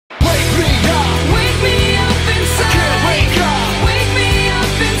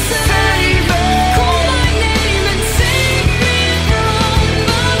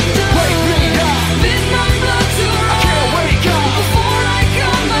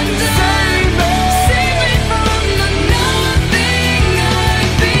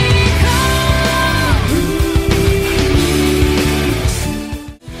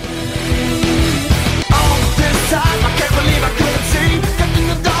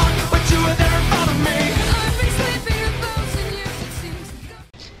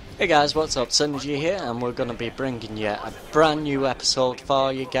Hey guys, what's up? SYN3RGY here, and we're going to be bringing you a brand new episode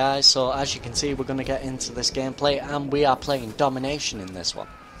for you guys. So as you can see, we're going to get into this gameplay, and we are playing Domination in this one.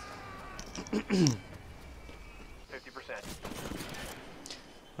 50%.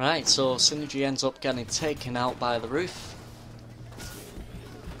 Right, so SYN3RGY ends up getting taken out by the roof.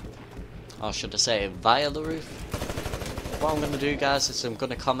 Or should I say, via the roof. What I'm going to do, guys, is I'm going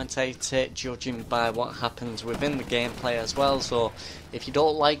to commentate it, judging by what happens within the gameplay as well. So if you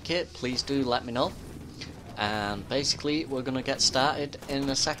don't like it, please do let me know. And basically, we're going to get started in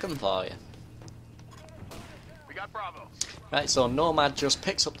a second for you. We got Bravo. Right, so Nomad just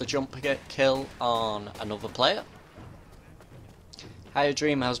picks up the jump kill on another player. Higher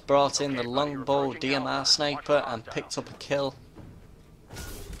Dream has brought in the longbow DMR sniper and picked up a kill.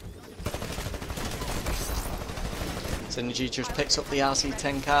 SYN3RGY just picks up the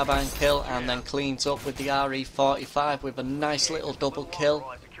RC10 carbine kill and then cleans up with the RE45 with a nice little double kill.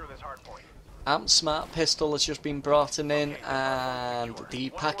 Amp Smart Pistol has just been brought in and the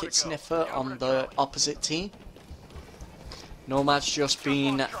packet sniffer on the opposite team. Nomad's just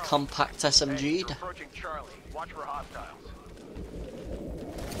been compact SMG'd.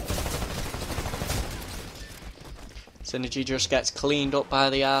 SYN3RGY just gets cleaned up by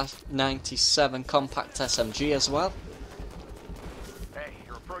the R97 compact SMG as well.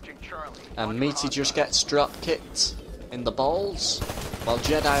 And Meaty just gets drop kicked in the balls, while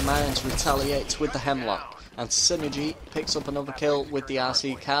Jedi Minds retaliates with the Hemlock, and SYN3RGY picks up another kill with the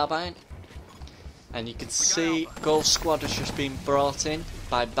RC carbine. And you can see Ghost Squad has just been brought in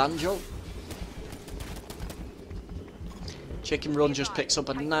by Banjo. Chicken Run just picks up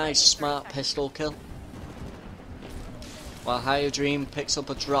a nice smart pistol kill, while Higher Dream picks up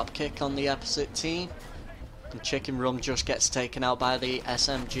a drop kick on the opposite team. And Chicken Run just gets taken out by the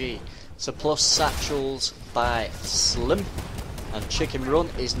SMG. So plus satchels by Slim, and Chicken Run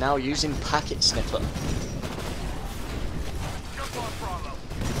is now using packet sniffer.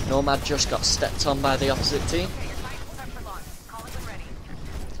 Nomad just got stepped on by the opposite team.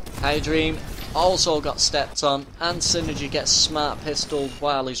 High Dream also got stepped on, and SYN3RGY gets smart pistoled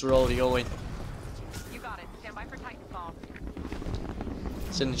while he's rodeoing.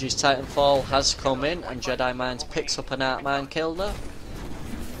 SYN3RGY's Titanfall has come in, and Jedi Minds picks up an Artmine kill there.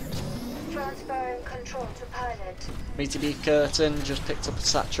 Transferring control to pilot. Meaty Beef Curtain just picked up a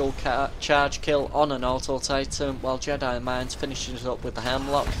satchel charge kill on an Auto Titan, while Jedi Minds finishes up with the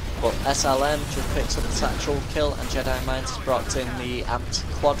Hemlock. But SLM just picks up a satchel kill, and Jedi Minds has brought in the amped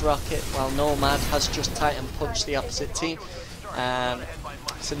quad rocket, while Nomad has just Titan punched the opposite team. And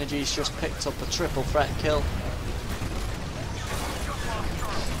SYN3RGY's just picked up a triple threat kill.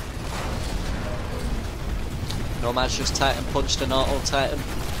 Nomad's just Titan punched an Auto Titan.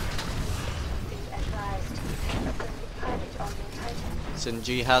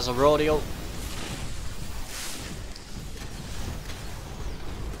 SYN3RGY has a rodeo.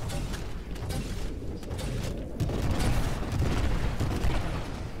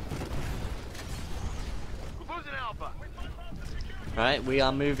 Right, we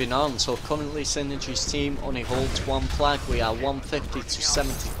are moving on. So currently SYN3RGY's team only holds one flag. We are 150 to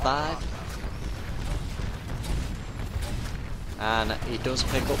 75. And he does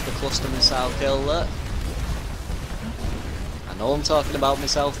pick up the cluster missile kill there. I know I'm talking about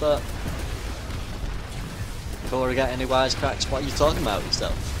myself there. Before I get any wisecracks, what are you talking about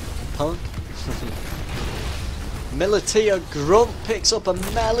yourself, punk? Militia Grunt picks up a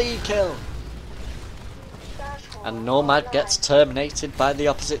melee kill. And Nomad gets terminated by the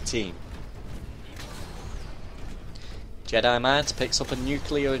opposite team. Jedi Minds picks up a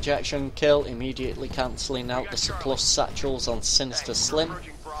nuclear ejection kill, immediately cancelling out the surplus satchels on Sinister Slim.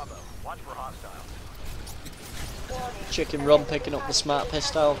 Chicken Run picking up the smart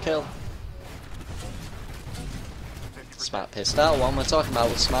pistol kill. Smart pistol, what am I talking about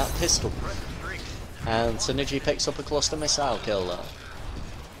with smart pistol? And SYN3RGY picks up a cluster missile kill there.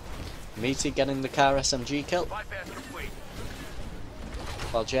 Meaty getting the car SMG kill,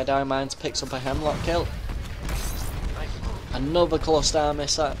 while Jedi Minds picks up a Hemlock kill. Another cluster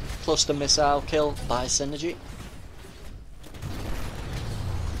missile kill by SYN3RGY.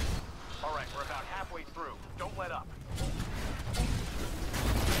 Alright, we're about halfway through. Don't let up.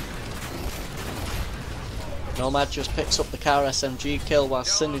 Nomad just picks up the car SMG kill, while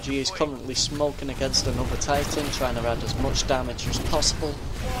SYN3RGY is currently smoking against another Titan, trying to add as much damage as possible.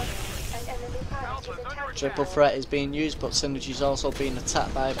 Triple threat is being used, but SYN3RGY is also being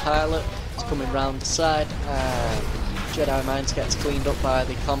attacked by a pilot. It's coming round the side, and Jedi Minds gets cleaned up by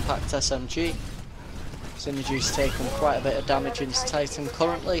the compact SMG. SYN3RGY's taken quite a bit of damage in his Titan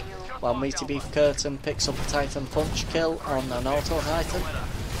currently, while Meaty Beef Curtain picks up a Titan punch kill on an Auto Titan.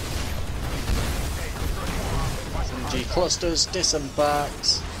 Synergy clusters,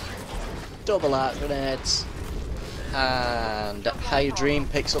 disembarks, double arc grenades, and Higher Dream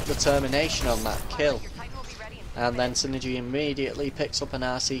picks up the termination on that kill. And then Synergy immediately picks up an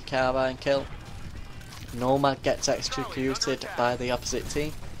RC carbine kill. Nomad gets executed by the opposite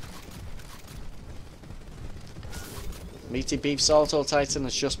team. Meaty Beef's Auto Titan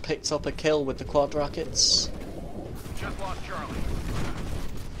has just picked up a kill with the quad rockets. Just lost Charlie.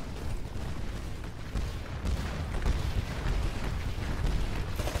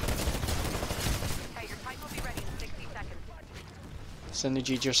 Hey, your Titan will be ready in 60 seconds.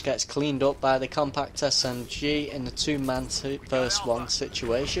 Synergy just gets cleaned up by the compact SMG in the 2-man versus 1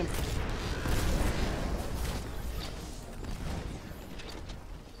 situation.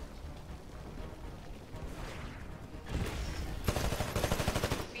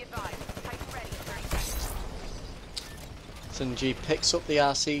 Synergy picks up the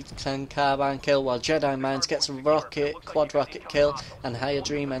RC carbine kill while Jedi Minds gets a quad rocket kill, and Higher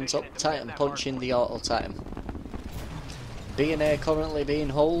Dream ends up Titan punching the Auto Titan. B&A currently being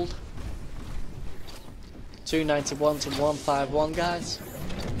holed. 291 to 151, guys.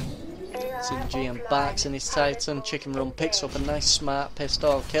 Synergy embarks in his Titan. Chicken Run picks up a nice smart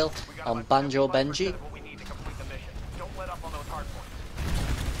pistol kill on Banjo Benji.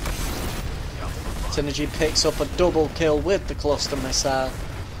 Synergy picks up a double kill with the cluster missile.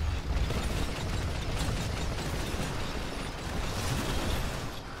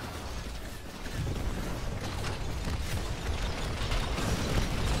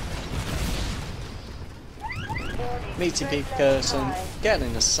 Meaty Beef Person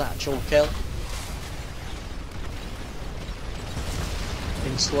getting a satchel kill.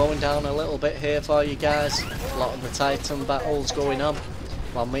 Been slowing down a little bit here for you guys. A lot of the Titan battles going on,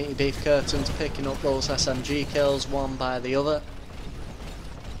 while Meaty Beef Curtain's picking up those SMG kills one by the other.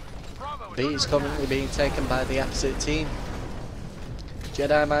 B is currently being taken by the opposite team.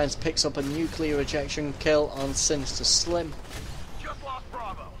 Jedi Minds picks up a nuclear ejection kill on Sinister Slim.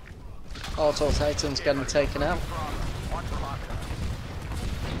 Auto Titan's getting taken out.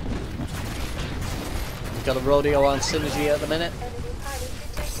 We've got a Rodeo on Synergy at the minute.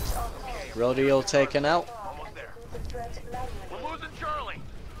 Rodeo taken out.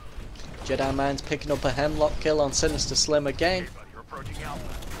 Jedi Mind's picking up a Hemlock kill on Sinister Slim again.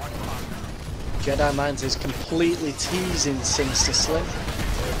 Jedi Minds is completely teasing Sinister Slim.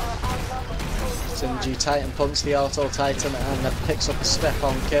 Synergy Titan punks the Auto Titan and then picks up a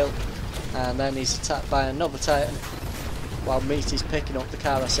step-on kill. And then he's attacked by another Titan, while Meaty's picking up the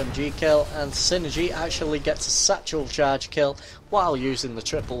car SMG kill, and Synergy actually gets a satchel charge kill while using the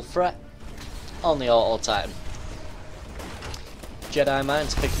triple threat on the Auto Titan. Jedi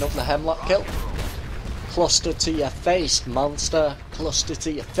Mind's picking up the Hemlock kill. Cluster to your face, monster. Cluster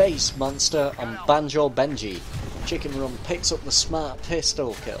to your face, monster, on Banjo Benji. Chicken Run picks up the smart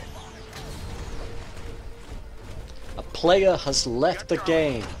pistol kill. A player has left the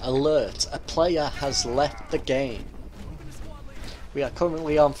game. Alert, a player has left the game. We are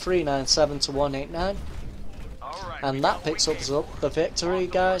currently on 397 to 189. And that picks up the victory,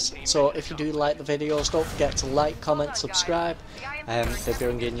 guys. So if you do like the videos, don't forget to like, comment, subscribe. They're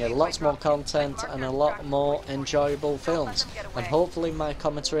bringing you lots more content and a lot more enjoyable films. And hopefully my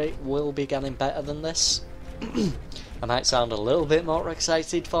commentary will be getting better than this. I might sound a little bit more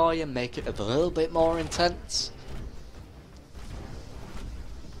excited for you, make it a little bit more intense.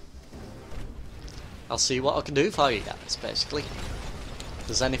 I'll see what I can do for you guys, basically. If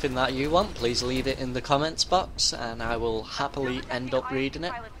there's anything that you want, please leave it in the comments box and I will happily end up reading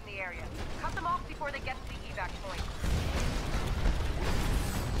it.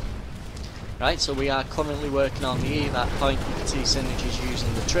 Right, so we are currently working on the evac point. You can see Synergy's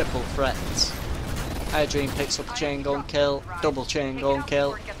using the triple threats. Higher Dream picks up a chain gun kill, double chain gun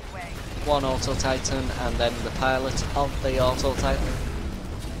kill, one Auto Titan and then the pilot of the Auto Titan.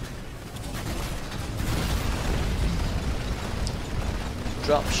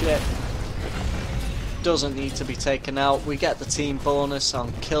 Dropship doesn't need to be taken out. We get the team bonus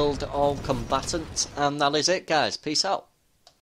on killed all combatants, and that is it, guys. Peace out.